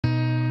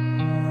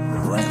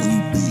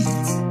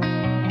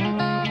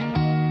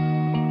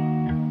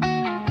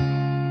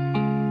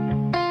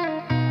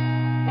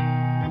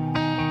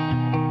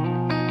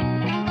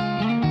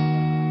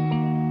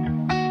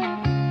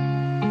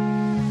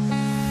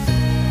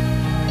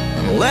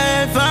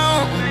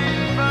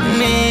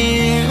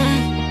me.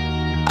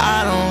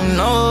 I don't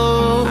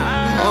know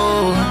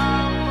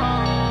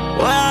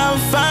where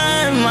I'll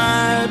find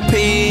my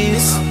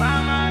peace.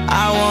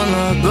 I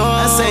wanna go.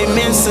 I say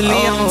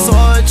mentally I'm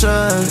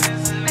tortured,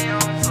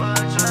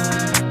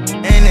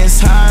 and it's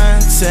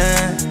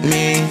haunting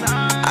me.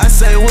 I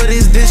say, what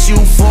is this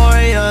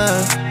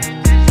euphoria?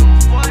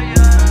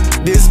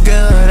 This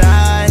good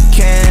I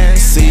can't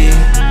see.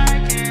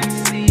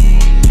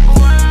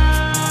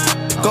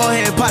 Go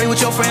ahead, party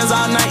with your friends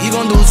all night, you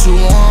gon' do what you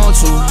want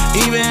to.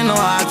 Even though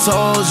I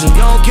told you,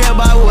 you don't care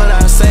about what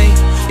I say,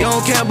 you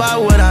don't care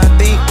about what I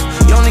think,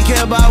 you only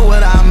care about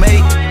what I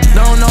make.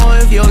 Don't know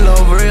if your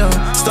love real,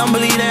 some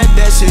believe that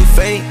shit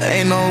fake.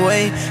 Ain't no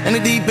way, in the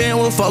deep end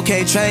with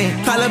 4K train.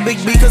 Call a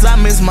big B cause I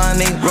miss my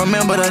name.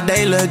 Remember the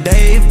day Lil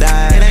Dave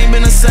died, it ain't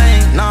been the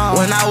same, no.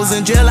 When I was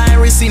in jail I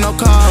ain't received no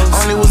calls,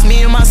 only was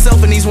me and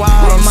myself in these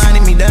walls.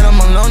 Reminding me that I'm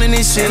alone in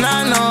this shit, and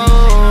I know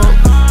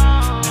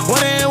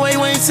what ain't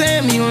wait,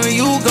 tell me when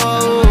you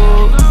go.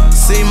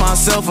 See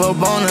myself up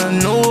on the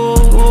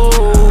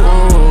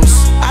news.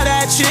 I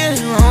got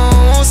children,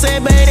 won't say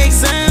bad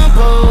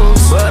examples,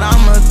 but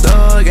I'm a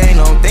thug, ain't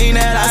no thing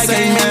that I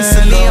can't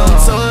mentally I'm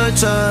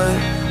tortured,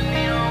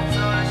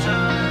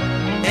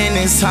 and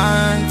it's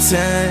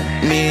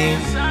haunting me.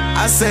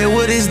 I say,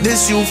 what is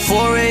this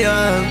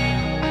euphoria?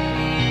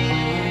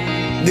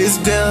 This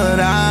good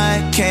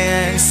I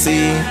can't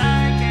see.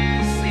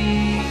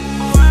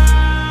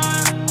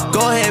 Go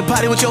ahead,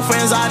 party with your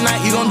friends all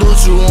night, you gon' do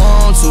what you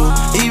want to.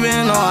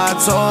 Even though I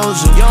told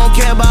you, you don't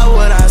care about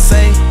what I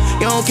say,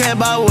 you don't care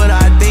about what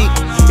I think,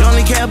 you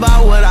only care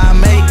about what I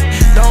make.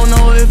 Don't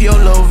know if your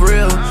love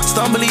real,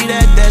 some believe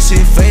that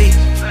shit fake.